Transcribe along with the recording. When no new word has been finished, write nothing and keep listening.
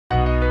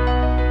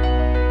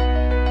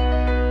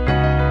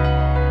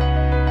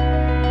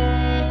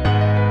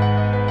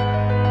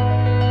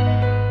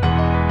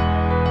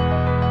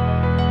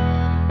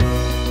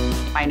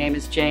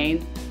is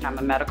Jane, and I'm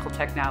a medical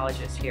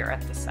technologist here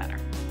at the center.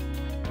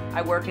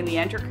 I work in the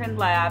Endocrine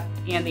lab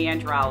and the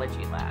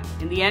Andrology lab.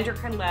 In the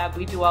Endocrine lab,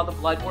 we do all the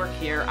blood work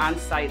here on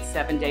site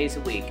 7 days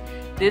a week.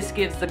 This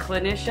gives the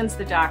clinicians,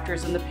 the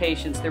doctors, and the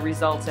patients the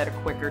results at a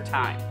quicker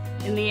time.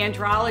 In the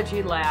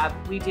Andrology lab,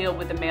 we deal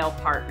with the male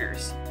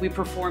partners. We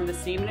perform the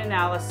semen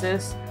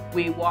analysis,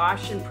 we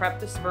wash and prep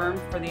the sperm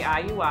for the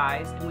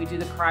IUIs, and we do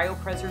the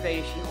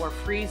cryopreservation or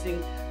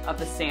freezing of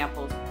the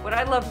samples. What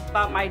I love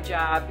about my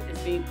job is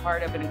being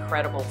part of an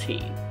incredible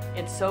team.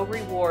 It's so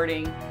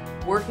rewarding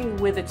working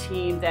with a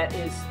team that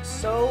is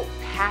so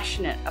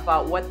passionate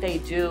about what they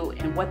do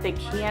and what they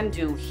can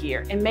do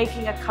here, and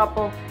making a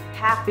couple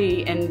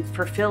happy and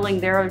fulfilling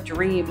their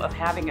dream of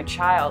having a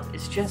child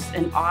is just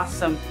an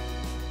awesome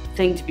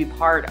thing to be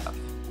part of.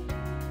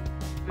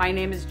 My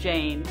name is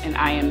Jane, and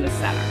I am the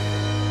center.